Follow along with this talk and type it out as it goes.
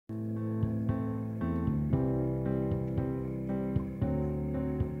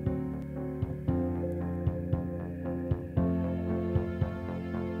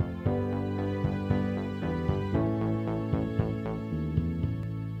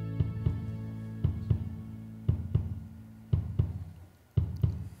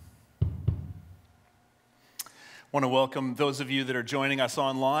want to welcome those of you that are joining us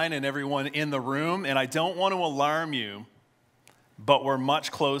online and everyone in the room. And I don't want to alarm you, but we're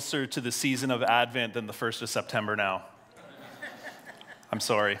much closer to the season of Advent than the 1st of September now. I'm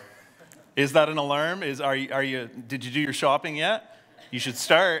sorry. Is that an alarm? Did you do your shopping yet? You should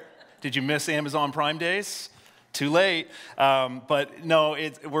start. Did you miss Amazon Prime Days? Too late, but no,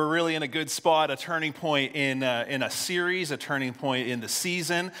 we're really in a good spot, a turning point in a series, a turning point in the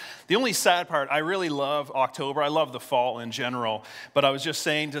season. The only sad part, I really love October. I love the fall in general, but I was just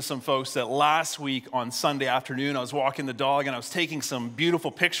saying to some folks that last week on Sunday afternoon, I was walking the dog and I was taking some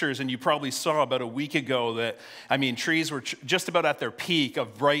beautiful pictures, and you probably saw about a week ago that, trees were just about at their peak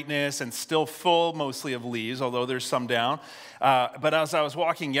of brightness and still full mostly of leaves, although there's some down. But as I was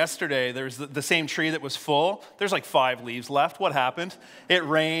walking yesterday, there's the same tree that was full. There's like 5 leaves left. What happened? It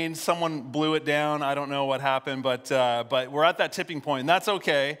rained. Someone blew it down. I don't know what happened, but we're at that tipping point, and that's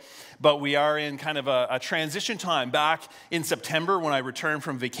okay. But we are in kind of a transition time. Back in September when I returned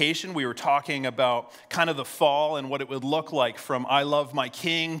from vacation, we were talking about kind of the fall and what it would look like from I love my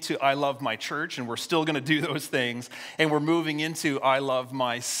king to I love my church, and we're still going to do those things. And we're moving into I love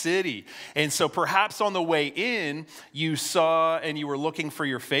my city. And so perhaps on the way in, you saw and you were looking for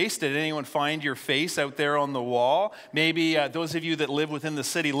your face. Did anyone find your face out there on the wall? Maybe those of you that live within the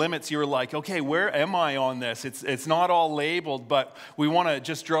city limits, you were like, okay, where am I on this? It's not all labeled, but we want to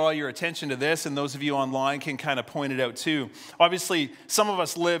just draw your attention to this, and those of you online can kind of point it out too. Obviously, some of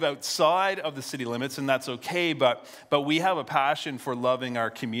us live outside of the city limits, and that's okay, but we have a passion for loving our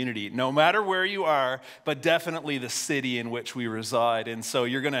community, no matter where you are, but definitely the city in which we reside. And so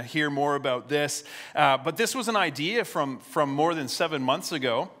you're going to hear more about this. But this was an idea from more than 7 months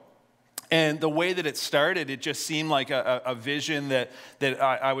ago. And the way that it started, it just seemed like a vision that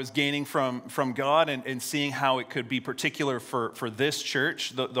I was gaining from God and seeing how it could be particular for this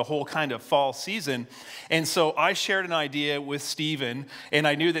church, the whole kind of fall season. And so I shared an idea with Stephen, and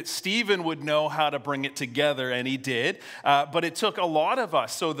I knew that Stephen would know how to bring it together, and he did. But it took a lot of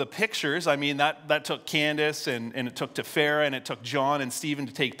us. So the pictures, that took Candace, and it took Tefera, and it took John and Stephen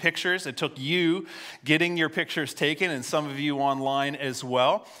to take pictures. It took you getting your pictures taken, and some of you online as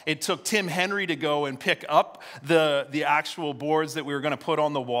well. It took Tim Henry to go and pick up the actual boards that we were going to put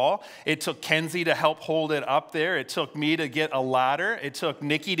on the wall. It took Kenzie to help hold it up there. It took me to get a ladder. It took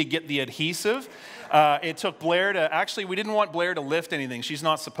Nikki to get the adhesive. It took Blair to, actually, we didn't want Blair to lift anything. She's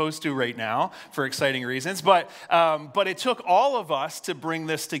not supposed to right now for exciting reasons. But it took all of us to bring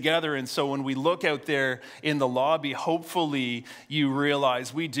this together. And so when we look out there in the lobby, hopefully you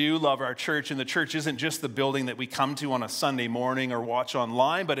realize we do love our church. And the church isn't just the building that we come to on a Sunday morning or watch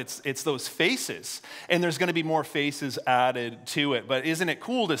online, but it's those faces. And there's going to be more faces added to it. But isn't it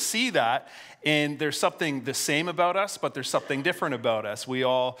cool to see that? And there's something the same about us, but there's something different about us. We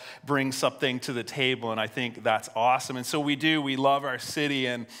all bring something to the table, and I think that's awesome. And so we love our city,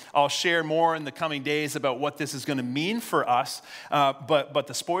 and I'll share more in the coming days about what this is going to mean for us. But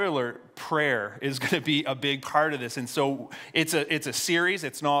the spoiler, prayer is going to be a big part of this. And so it's a series.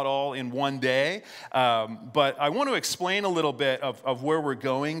 It's not all in one day. But I want to explain a little bit of where we're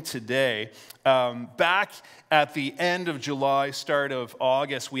going today. Back at the end of July, start of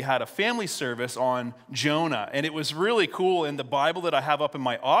August, we had a family service on Jonah, and it was really cool. In the Bible that I have up in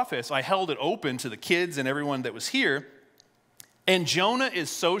my office, I held it open to the kids and everyone that was here. And Jonah is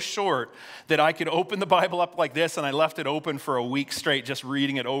so short that I could open the Bible up like this, and I left it open for a week straight just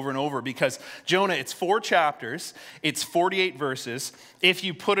reading it over and over, because Jonah, it's 4 chapters, it's 48 verses. If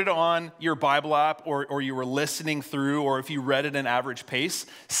you put it on your Bible app or you were listening through, or if you read at an average pace,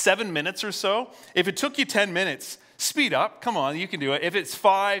 7 minutes or so. If it took you 10 minutes, speed up. Come on, you can do it. If it's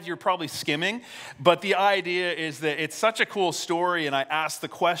 5, you're probably skimming. But the idea is that it's such a cool story, and I asked the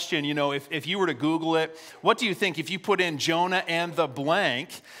question, if you were to Google it, what do you think if you put in Jonah and the blank?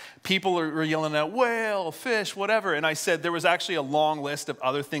 People are yelling out, whale, fish, whatever. And I said there was actually a long list of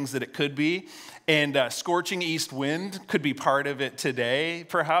other things that it could be. And scorching east wind could be part of it today,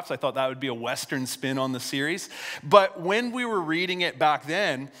 perhaps. I thought that would be a Western spin on the series. But when we were reading it back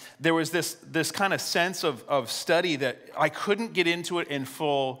then, there was this kind of sense of study that I couldn't get into it in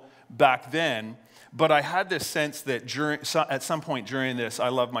full back then. But I had this sense that at some point during this I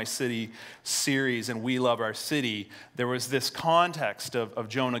Love My City series and We Love Our City, there was this context of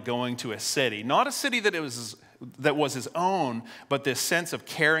Jonah going to a city. Not a city that was his own, but this sense of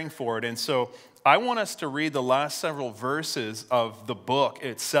caring for it. And so I want us to read the last several verses of the book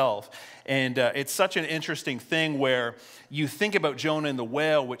itself. And it's such an interesting thing where you think about Jonah and the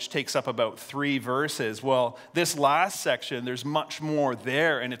whale, which takes up about 3 verses. Well, this last section, there's much more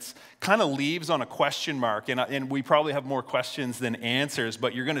there, and it's kind of leaves on a question mark. And we probably have more questions than answers,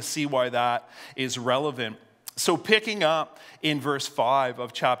 but you're going to see why that is relevant. So picking up in verse 5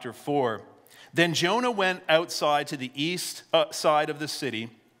 of chapter 4, then Jonah went outside to the east side of the city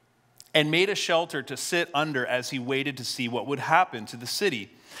and made a shelter to sit under as he waited to see what would happen to the city.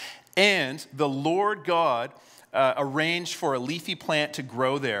 And the Lord God arranged for a leafy plant to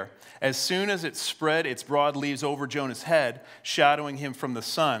grow there. As soon as it spread its broad leaves over Jonah's head, shadowing him from the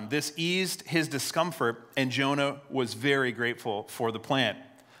sun, this eased his discomfort, and Jonah was very grateful for the plant.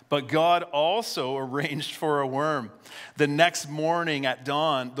 But God also arranged for a worm. The next morning at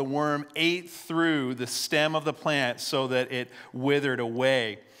dawn, the worm ate through the stem of the plant so that it withered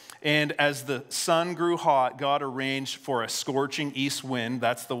away. And as the sun grew hot, God arranged for a scorching east wind,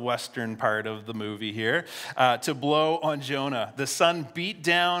 that's the western part of the movie here, to blow on Jonah. The sun beat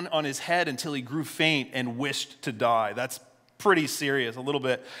down on his head until he grew faint and wished to die. That's pretty serious, a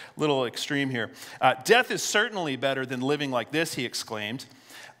little extreme here. Death is certainly better than living like this, he exclaimed.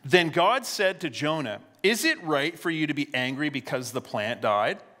 Then God said to Jonah, "Is it right for you to be angry because the plant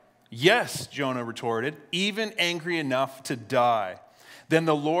died?" "Yes," Jonah retorted, "even angry enough to die." Then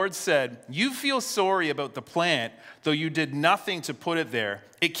the Lord said, "You feel sorry about the plant, though you did nothing to put it there.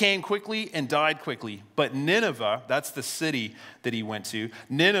 It came quickly and died quickly. But Nineveh," that's the city that he went to,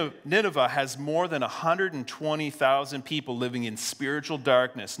 "Nineveh has more than 120,000 people living in spiritual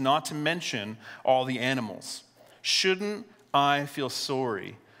darkness, not to mention all the animals. Shouldn't I feel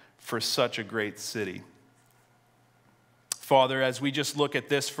sorry for such a great city?" Father, as we just look at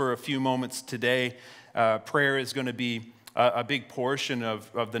this for a few moments today, prayer is going to be a big portion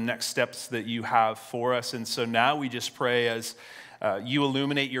of the next steps that you have for us. And so now we just pray as you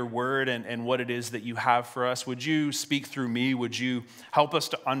illuminate your word and what it is that you have for us. Would you speak through me? Would you help us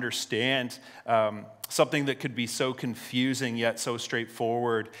to understand something that could be so confusing yet so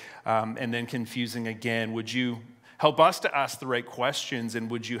straightforward and then confusing again? Would you help us to ask the right questions,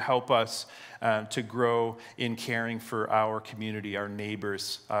 and would you help us to grow in caring for our community, our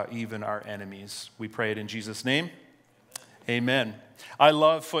neighbors, even our enemies? We pray it in Jesus' name. Amen. I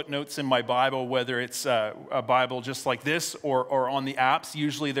love footnotes in my Bible, whether it's a Bible just like this or on the apps.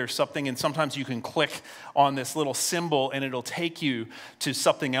 Usually there's something, and sometimes you can click on this little symbol and it'll take you to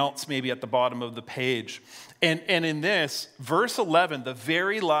something else maybe at the bottom of the page. And in this, verse 11, the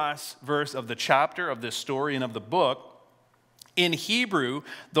very last verse of the chapter of this story and of the book, in Hebrew,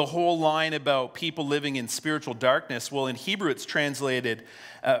 the whole line about people living in spiritual darkness, well, in Hebrew it's translated,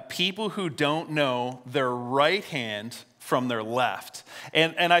 people who don't know their right hand from their left.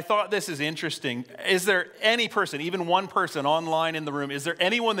 And I thought this is interesting. Is there any person, even one person online in the room, is there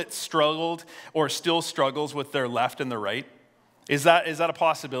anyone that struggled or still struggles with their left and the right? Is that a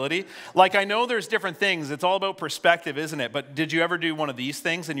possibility? Like, I know there's different things. It's all about perspective, isn't it? But did you ever do one of these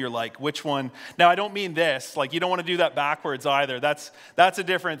things and you're like, which one? Now, I don't mean this. Like, you don't want to do that backwards either. That's a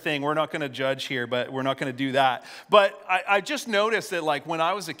different thing. We're not going to judge here, but we're not going to do that. But I just noticed that, like, when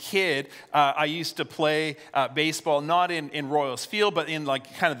I was a kid, I used to play baseball, not in Royals Field, but in,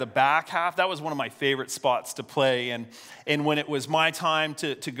 like, kind of the back half. That was one of my favorite spots to play. And when it was my time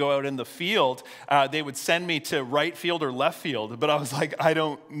to go out in the field, they would send me to right field or left field. But I was like, I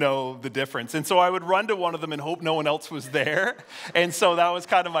don't know the difference. And so I would run to one of them and hope no one else was there. And so that was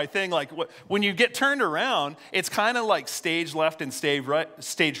kind of my thing. Like, when you get turned around, it's kind of like stage left and stage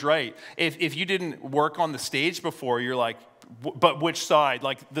right. If you didn't work on the stage before, you're like, but which side?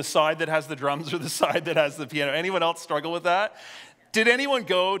 Like the side that has the drums or the side that has the piano? Anyone else struggle with that? Did anyone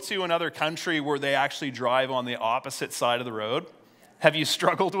go to another country where they actually drive on the opposite side of the road? Have you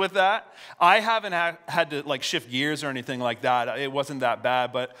struggled with that? I haven't had to like shift gears or anything like that. It wasn't that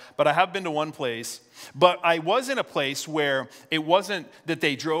bad, but I have been to one place. But I was in a place where it wasn't that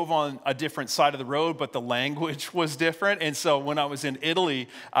they drove on a different side of the road, but the language was different. And so when I was in Italy,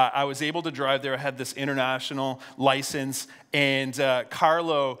 I was able to drive there. I had this international license. And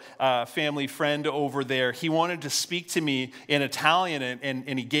Carlo, family friend over there, he wanted to speak to me in Italian,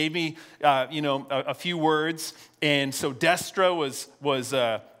 and he gave me, a few words. And so destra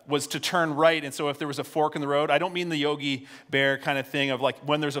was to turn right. And so if there was a fork in the road, I don't mean the Yogi Bear kind of thing of like,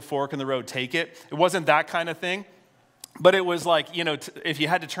 when there's a fork in the road, take it. It wasn't that kind of thing. But it was like, if you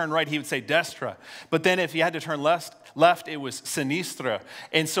had to turn right, he would say destra. But then if you had to turn left, it was sinistra.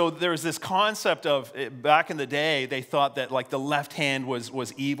 And so there was this concept of, back in the day, they thought that like the left hand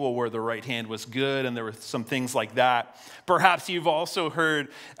was evil where the right hand was good, and there were some things like that. Perhaps you've also heard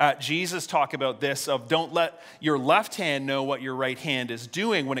Jesus talk about this of don't let your left hand know what your right hand is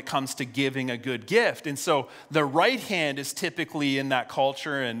doing when it comes to giving a good gift. And so the right hand is typically in that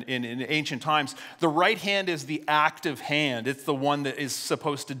culture and in ancient times, the right hand is the active hand. It's the one that is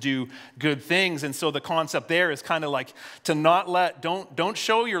supposed to do good things. And so the concept there is kind of like to don't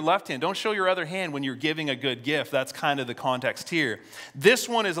show your left hand, don't show your other hand when you're giving a good gift. That's kind of the context here. This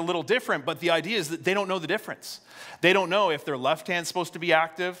one is a little different, but the idea is that they don't know the difference. They don't know if their left hand's supposed to be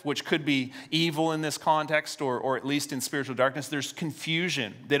active, which could be evil in this context, or at least in spiritual darkness. There's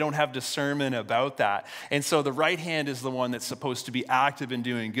confusion. They don't have discernment about that. And so the right hand is the one that's supposed to be active and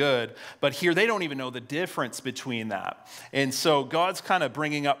doing good. But here they don't even know the difference between that. And so God's kind of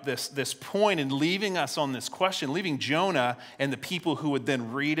bringing up this point and leaving us on this question, leaving Jonah and the people who would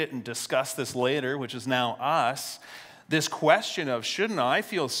then read it and discuss this later, which is now us, this question of, shouldn't I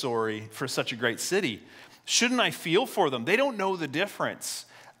feel sorry for such a great city? Shouldn't I feel for them? They don't know the difference.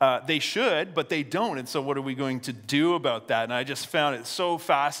 They should, but they don't. And so what are we going to do about that? And I just found it so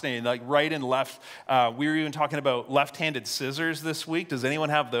fascinating, like right and left. We were even talking about left-handed scissors this week. Does anyone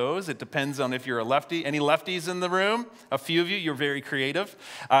have those? It depends on if you're a lefty. Any lefties in the room? A few of you, you're very creative.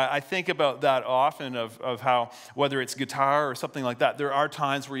 I think about that often of how, whether it's guitar or something like that, there are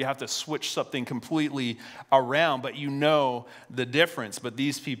times where you have to switch something completely around, but you know the difference. But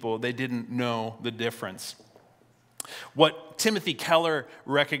these people, they didn't know the difference. What Timothy Keller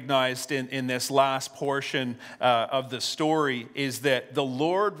recognized in this last portion of the story is that the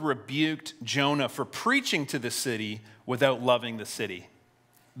Lord rebuked Jonah for preaching to the city without loving the city.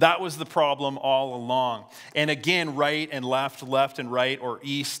 That was the problem all along. And again, right and left and right, or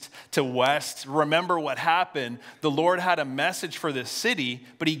east to west. Remember what happened. The Lord had a message for this city,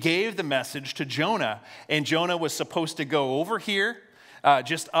 but he gave the message to Jonah. And Jonah was supposed to go over here,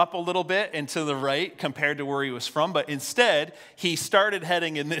 just up a little bit and to the right compared to where he was from. But instead, he started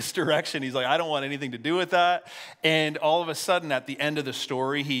heading in this direction. He's like, I don't want anything to do with that. And all of a sudden, at the end of the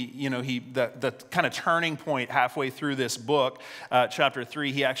story, the kind of turning point halfway through this book, chapter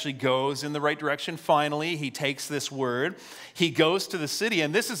 3, he actually goes in the right direction. Finally, he takes this word. He goes to the city.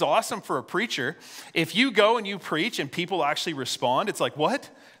 And this is awesome for a preacher. If you go and you preach and people actually respond, it's like, what?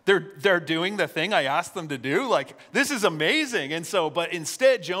 They're doing the thing I asked them to do? Like, this is amazing. And so, but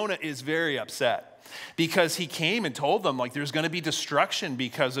instead, Jonah is very upset because he came and told them, like, there's going to be destruction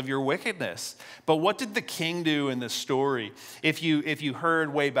because of your wickedness. But what did the king do in this story? If you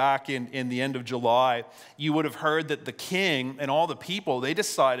heard way back in the end of July, you would have heard that the king and all the people, they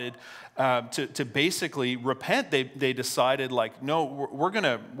decided to basically repent. They decided, like, no, we're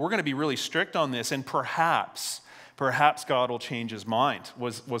gonna be really strict on this, and perhaps God will change his mind,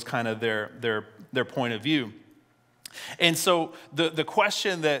 was kind of their point of view. And so the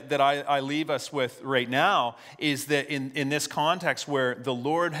question that I leave us with right now is that in this context where the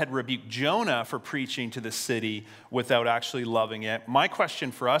Lord had rebuked Jonah for preaching to the city without actually loving it, my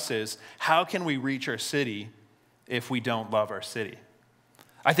question for us is, how can we reach our city if we don't love our city?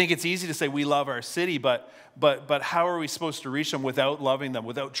 I think it's easy to say we love our city, but how are we supposed to reach them without loving them,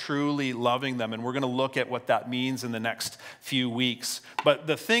 without truly loving them? And we're going to look at what that means in the next few weeks. But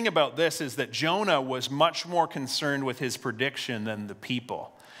the thing about this is that Jonah was much more concerned with his prediction than the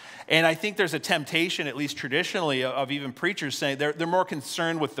people. And I think there's a temptation, at least traditionally, of even preachers saying they're more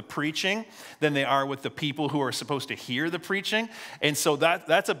concerned with the preaching than they are with the people who are supposed to hear the preaching. And so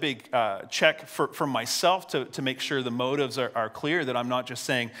that's a big check for myself to make sure the motives are clear, that I'm not just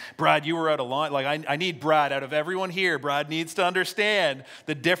saying, Brad, you were out of line. Like, I need Brad out of everyone here. Brad needs to understand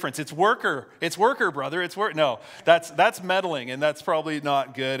the difference. It's worker, brother. It's work. No, that's meddling, and that's probably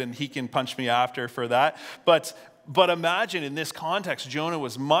not good, and he can punch me after for that. But imagine in this context, Jonah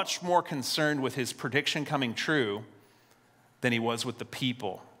was much more concerned with his prediction coming true than he was with the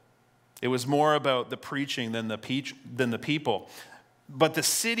people. It was more about the preaching than the people. But the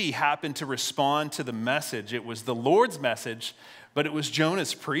city happened to respond to the message. It was the Lord's message, but it was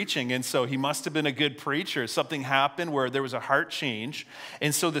Jonah's preaching. And so he must have been a good preacher. Something happened where there was a heart change.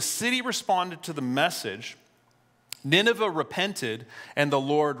 And so the city responded to the message. Nineveh repented and the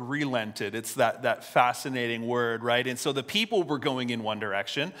Lord relented. It's that fascinating word, right? And so the people were going in one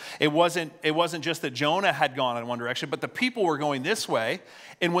direction. It wasn't just that Jonah had gone in one direction, but the people were going this way.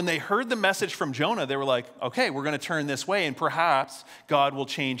 And when they heard the message from Jonah, they were like, okay, we're going to turn this way, and perhaps God will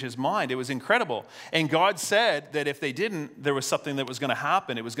change his mind. It was incredible. And God said that if they didn't, there was something that was going to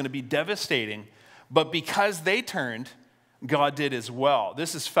happen. It was going to be devastating. But because they turned, God did as well.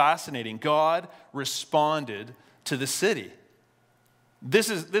 This is fascinating. God responded to the city. This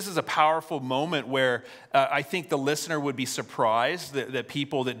is a powerful moment where I think the listener would be surprised that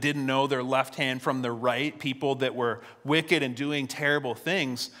people that didn't know their left hand from their right, people that were wicked and doing terrible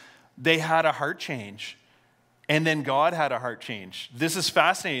things, they had a heart change. And then God had a heart change. This is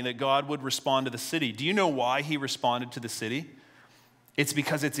fascinating that God would respond to the city. Do you know why he responded to the city? It's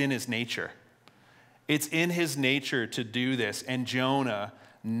because it's in his nature. It's in his nature to do this, and Jonah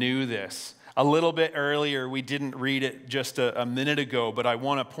knew this. A little bit earlier, we didn't read it just a minute ago, but I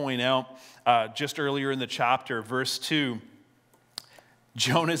want to point out just earlier in the chapter, verse 2,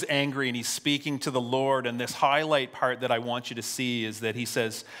 Jonah's angry and he's speaking to the Lord, and this highlight part that I want you to see is that he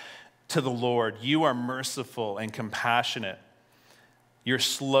says to the Lord, "You are merciful and compassionate. You're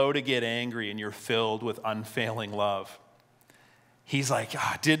slow to get angry and you're filled with unfailing love." He's like,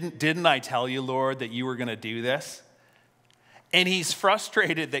 didn't I tell you, Lord, that you were going to do this? And he's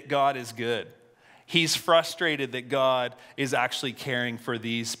frustrated that God is good. He's frustrated that God is actually caring for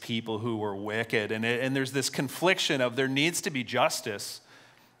these people who were wicked. And there's this confliction of there needs to be justice.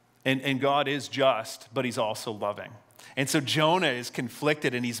 And God is just, but he's also loving. And so Jonah is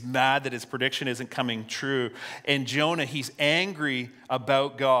conflicted and he's mad that his prediction isn't coming true. And Jonah, he's angry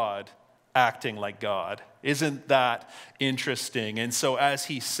about God acting like God. Isn't that interesting? And so as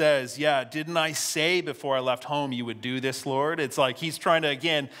he says, didn't I say before I left home you would do this, Lord? It's like he's trying to,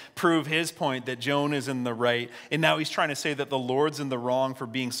 again, prove his point that Jonah's in the right. And now he's trying to say that the Lord's in the wrong for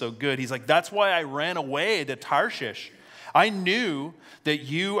being so good. He's like, that's why I ran away to Tarshish. I knew that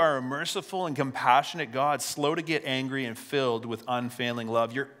you are a merciful and compassionate God, slow to get angry and filled with unfailing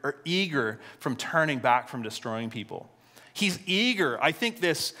love. You're eager from turning back from destroying people. He's eager. I think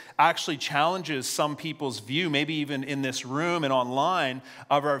this actually challenges some people's view, maybe even in this room and online,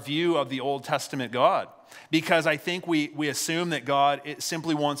 of our view of the Old Testament God. Because I think we assume that God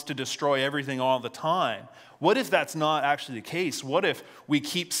simply wants to destroy everything all the time. What if that's not actually the case? What if we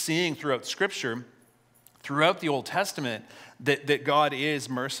keep seeing throughout Scripture, throughout the Old Testament, that God is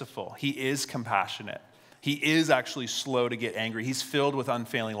merciful. He is compassionate. He is actually slow to get angry. He's filled with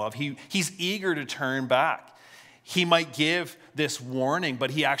unfailing love. He's eager to turn back. He might give this warning, but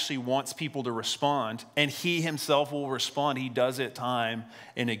he actually wants people to respond, and he himself will respond. He does it time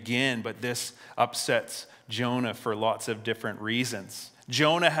and again, but this upsets Jonah for lots of different reasons.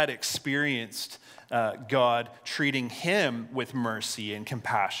 Jonah had experienced God treating him with mercy and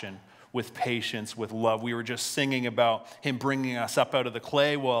compassion, with patience, with love. We were just singing about him bringing us up out of the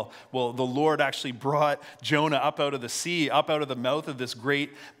clay. Well, the Lord actually brought Jonah up out of the sea, up out of the mouth of this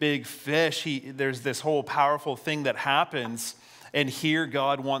great big fish. There's this whole powerful thing that happens, and here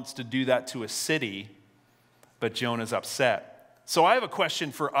God wants to do that to a city, but Jonah's upset. So I have a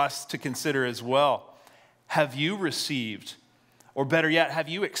question for us to consider as well. Have you received, or better yet, have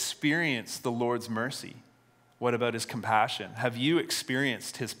you experienced the Lord's mercy? What about his compassion? Have you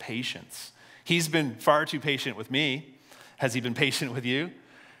experienced his patience? He's been far too patient with me. Has he been patient with you?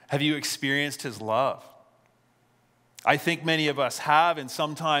 Have you experienced his love? I think many of us have, and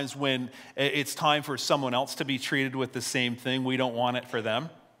sometimes when it's time for someone else to be treated with the same thing, we don't want it for them.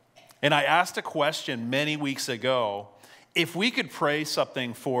 And I asked a question many weeks ago. If we could pray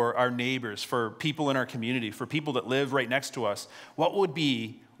something for our neighbors, for people in our community, for people that live right next to us, what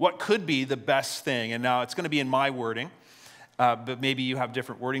could be the best thing? And now it's going to be in my wording, but maybe you have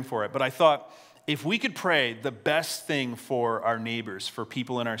different wording for it. But I thought, if we could pray the best thing for our neighbors, for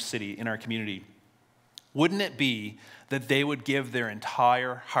people in our city, in our community, wouldn't it be that they would give their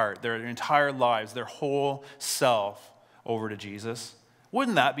entire heart, their entire lives, their whole self over to Jesus?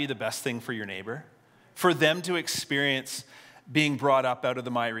 Wouldn't that be the best thing for your neighbor? For them to experience being brought up out of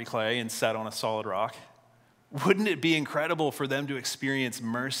the miry clay and set on a solid rock? Wouldn't it be incredible for them to experience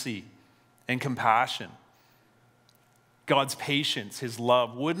mercy and compassion? God's patience, his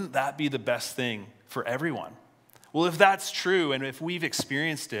love, wouldn't that be the best thing for everyone? Well, if that's true, and if we've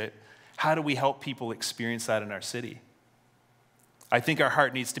experienced it, how do we help people experience that in our city? I think our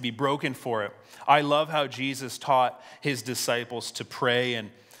heart needs to be broken for it. I love how Jesus taught his disciples to pray,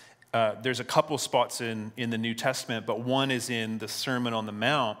 and there's a couple spots in the New Testament, but one is in the Sermon on the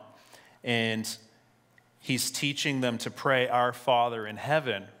Mount, and he's teaching them to pray, "Our Father in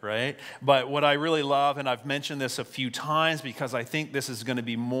heaven," right? But what I really love, and I've mentioned this a few times because I think this is going to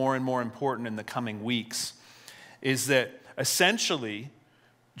be more and more important in the coming weeks, is that essentially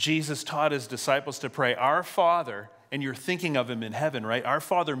Jesus taught his disciples to pray, "Our Father," and you're thinking of him in heaven, right? "Our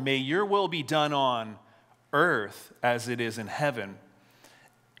Father, may your will be done on earth as it is in heaven."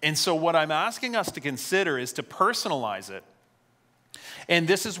 And so what I'm asking us to consider is to personalize it. And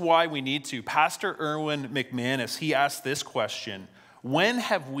this is why we need to. Pastor Erwin McManus, he asked this question: when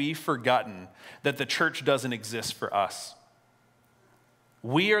have we forgotten that the church doesn't exist for us?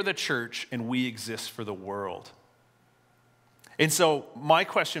 We are the church and we exist for the world. And so my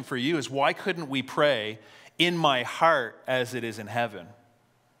question for you is, why couldn't we pray, "In my heart as it is in heaven"?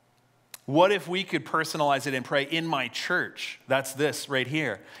 What if we could personalize it and pray, "In my church"? That's this right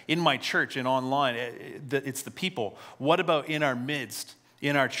here. In my church and online. It's the people. What about in our midst?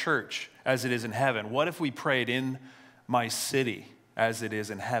 in our church as it is in heaven? What if we prayed in my city as it is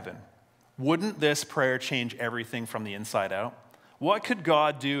in heaven? Wouldn't this prayer change everything from the inside out? What could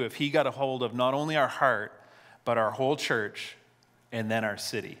God do if he got a hold of not only our heart, but our whole church and then our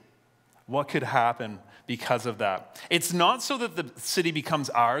city? What could happen because of that? It's not so that the city becomes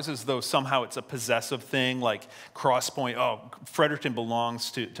ours as though somehow it's a possessive thing like Crosspoint, Fredericton belongs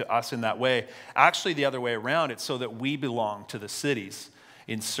to us in that way. Actually, the other way around, it's so that we belong to the cities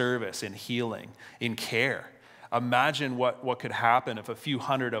in service, in healing, in care. Imagine what could happen if a few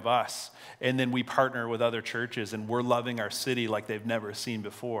hundred of us, and then we partner with other churches and we're loving our city like they've never seen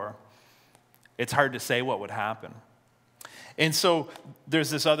before. It's hard to say what would happen. And so there's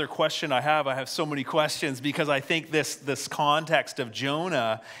this other question I have. I have so many questions because I think this context of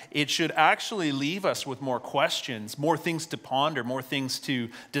Jonah, it should actually leave us with more questions, more things to ponder, more things to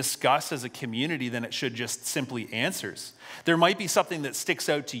discuss as a community than it should just simply answers. There might be something that sticks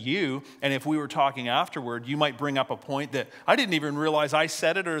out to you, and if we were talking afterward, you might bring up a point that I didn't even realize I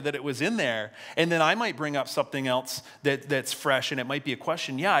said it or that it was in there. And then I might bring up something else that's fresh, and it might be a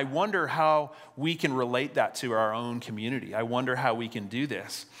question. Yeah, I wonder how we can relate that to our own community. I wonder how we can do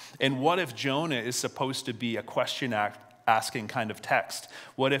this. And what if Jonah is supposed to be a question asking kind of text?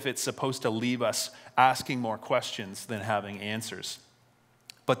 What if it's supposed to leave us asking more questions than having answers?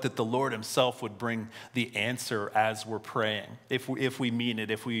 But that the Lord himself would bring the answer as we're praying, if we mean it,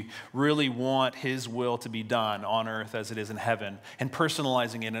 if we really want his will to be done on earth as it is in heaven, and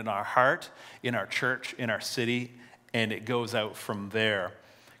personalizing it in our heart, in our church, in our city, and it goes out from there.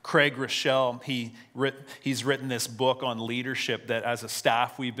 Craig Rochelle, he's written this book on leadership that as a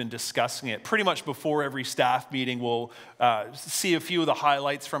staff we've been discussing it. Pretty much before every staff meeting we'll see a few of the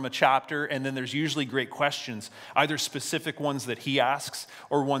highlights from a chapter, and then there's usually great questions, either specific ones that he asks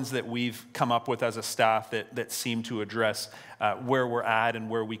or ones that we've come up with as a staff that seem to address where we're at and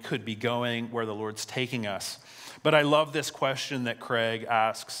where we could be going, where the Lord's taking us. But I love this question that Craig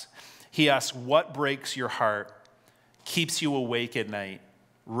asks. He asks, what breaks your heart, keeps you awake at night,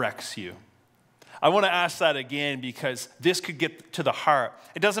 wrecks you? I want to ask that again because this could get to the heart.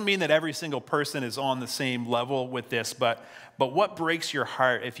 It doesn't mean that every single person is on the same level with this, but what breaks your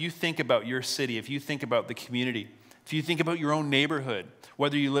heart if you think about your city, if you think about the community, if you think about your own neighborhood,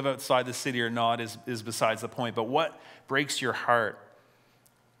 whether you live outside the city or not is besides the point, but what breaks your heart,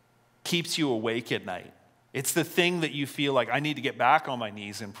 keeps you awake at night? It's the thing that you feel like, I need to get back on my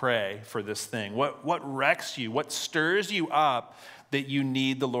knees and pray for this thing. What wrecks you? What stirs you up that you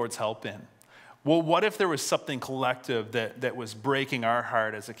need the Lord's help in? Well, what if there was something collective that was breaking our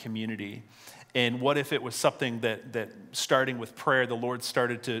heart as a community? And what if it was something that starting with prayer, the Lord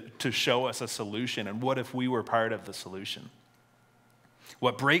started to show us a solution? And what if we were part of the solution?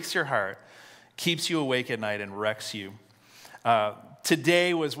 What breaks your heart, keeps you awake at night, and wrecks you.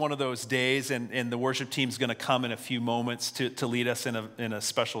 Today was one of those days, and the worship team's going to come in a few moments to lead us in a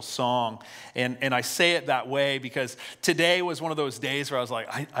special song. And I say it that way because today was one of those days where I was like,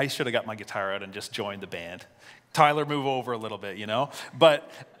 I should have got my guitar out and just joined the band. Tyler, move over a little bit, you know? But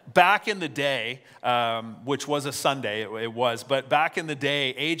back in the day, which was a Sunday, it was, but back in the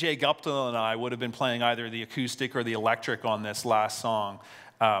day, AJ Guptill and I would have been playing either the acoustic or the electric on this last song.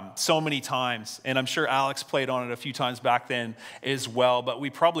 So many times, and I'm sure Alex played on it a few times back then as well, but we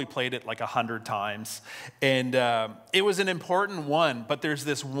probably played it like 100 times. And it was an important one, but there's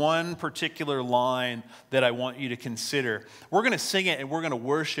this one particular line that I want you to consider. We're going to sing it and we're going to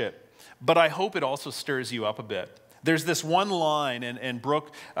worship, but I hope it also stirs you up a bit. There's this one line, and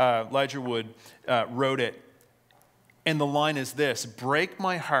Brooke Ledgerwood wrote it, and the line is this: break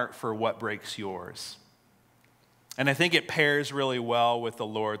my heart for what breaks yours. And I think it pairs really well with the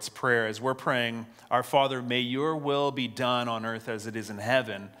Lord's Prayer as we're praying, our Father, may your will be done on earth as it is in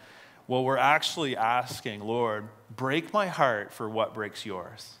heaven. Well, we're actually asking, Lord, break my heart for what breaks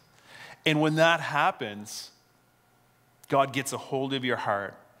yours. And when that happens, God gets a hold of your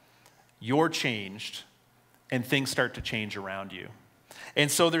heart, you're changed, and things start to change around you.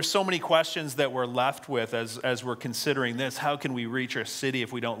 And so there's so many questions that we're left with as we're considering this. How can we reach our city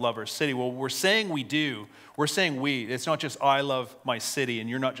if we don't love our city? Well, we're saying we do. We're saying we. It's not just I love my city, and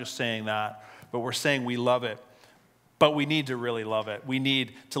you're not just saying that, but we're saying we love it. But we need to really love it. We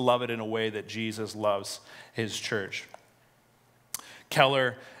need to love it in a way that Jesus loves his church.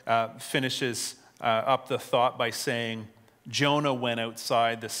 Keller finishes up the thought by saying, Jonah went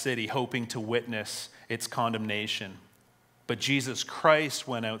outside the city hoping to witness its condemnation. But Jesus Christ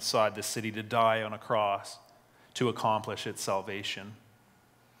went outside the city to die on a cross to accomplish its salvation.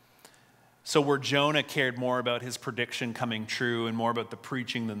 So where Jonah cared more about his prediction coming true and more about the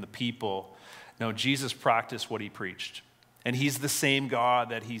preaching than the people, no, Jesus practiced what he preached. And he's the same God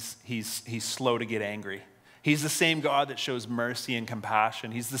that he's slow to get angry. He's the same God that shows mercy and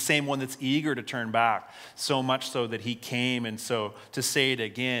compassion. He's the same one that's eager to turn back, so much so that he came. And so to say it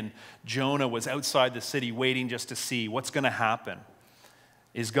again, Jonah was outside the city waiting just to see what's going to happen.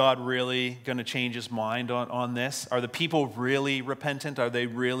 Is God really going to change his mind on this? Are the people really repentant? Are they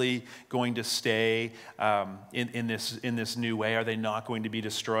really going to stay in this new way? Are they not going to be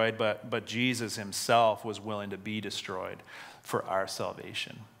destroyed? But Jesus himself was willing to be destroyed for our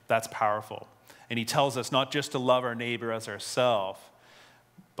salvation. That's powerful. And he tells us not just to love our neighbor as ourselves,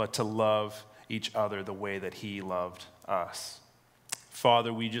 but to love each other the way that he loved us.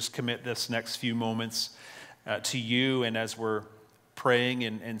 Father, we just commit this next few moments to you, and as we're praying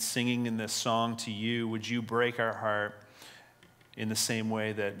and singing in this song to you, would you break our heart in the same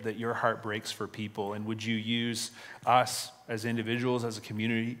way that your heart breaks for people? And would you use us as individuals, as a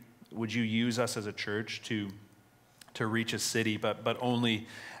community? Would you use us as a church to reach a city, but only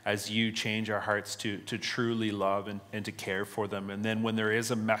as you change our hearts to truly love and to care for them? And then when there is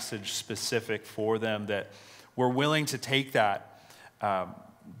a message specific for them, that we're willing to take that,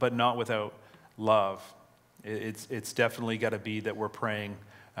 but not without love. It's definitely got to be that we're praying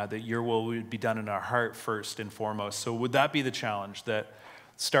that your will would be done in our heart first and foremost. So would that be the challenge, that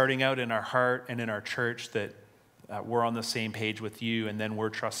starting out in our heart and in our church, that we're on the same page with you, and then we're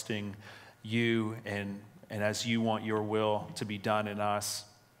trusting you, and as you want your will to be done in us?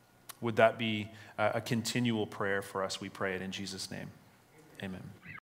 Would that be a continual prayer for us? We pray it in Jesus' name. Amen.